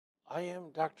I am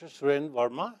Dr. Surendra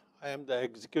Verma. I am the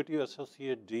Executive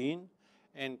Associate Dean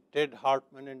and Ted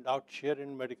Hartman Endowed Chair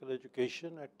in Medical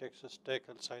Education at Texas Tech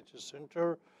Health Sciences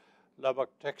Center, Lubbock,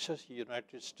 Texas,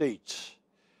 United States.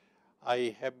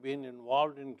 I have been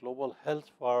involved in global health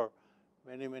for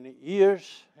many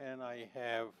years, and I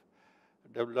have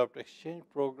developed exchange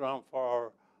program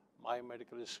for my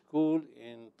medical school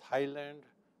in Thailand,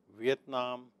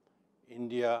 Vietnam,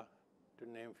 India, to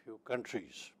name few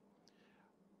countries.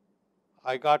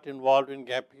 I got involved in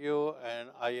GAPIO, and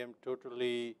I am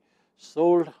totally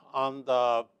sold on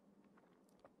the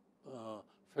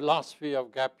philosophy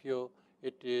of GAPIO.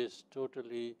 It is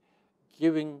totally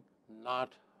giving,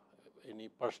 not any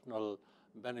personal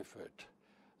benefit.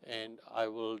 And I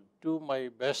will do my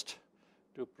best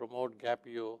to promote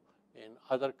GAPIO in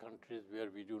other countries where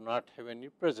we do not have any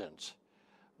presence.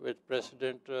 With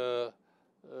President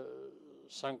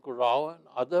Sankur Rao and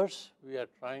others, we are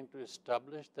trying to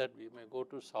establish that we may go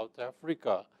to South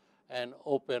Africa and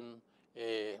open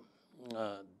a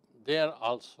there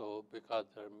also, because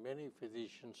there are many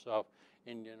physicians of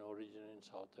Indian origin in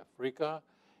South Africa,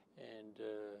 and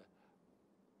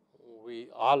we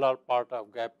all are part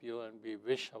of GAPIO, and we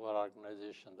wish our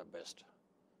organization the best.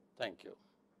 Thank you.